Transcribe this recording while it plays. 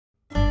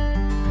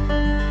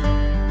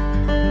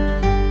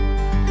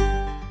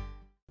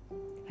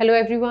Hello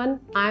everyone,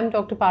 I am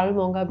Dr. Parul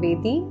Monga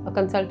Bedi, a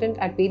consultant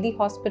at Bedi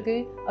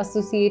Hospital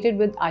associated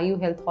with IU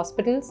Health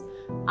Hospitals.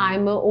 I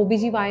am a OB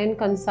GYN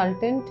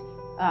consultant.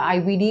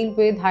 We deal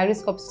with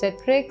high-risk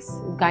obstetrics,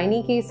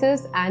 gynae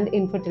cases and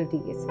infertility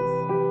cases.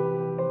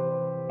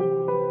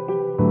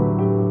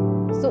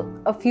 So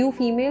a few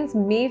females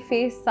may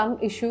face some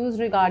issues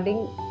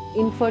regarding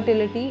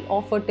infertility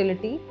or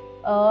fertility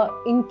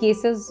in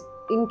case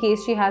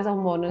she has a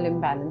hormonal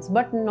imbalance,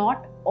 but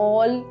not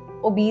all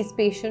obese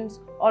patients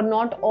or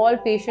not all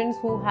patients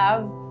who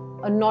have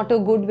who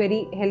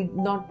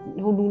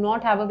do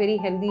not have a very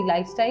healthy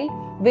lifestyle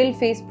will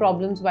face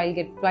problems while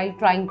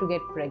trying to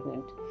get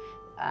pregnant.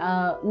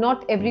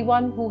 Not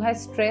everyone who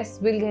has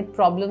stress will get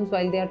problems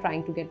while they are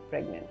trying to get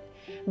pregnant.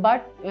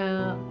 But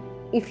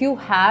if you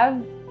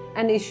have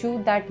an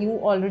issue that you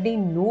already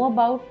know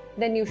about,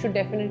 then you should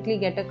definitely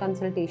get a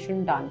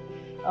consultation done.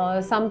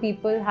 Some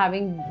people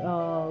having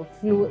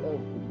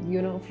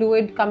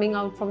fluid coming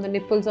out from the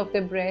nipples of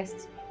their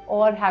breasts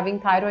or having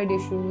thyroid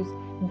issues,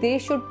 they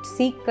should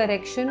seek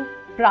correction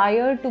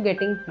prior to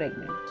getting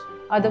pregnant.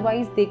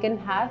 Otherwise, they can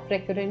have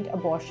recurrent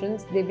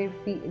abortions. They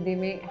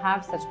may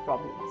have such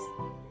problems.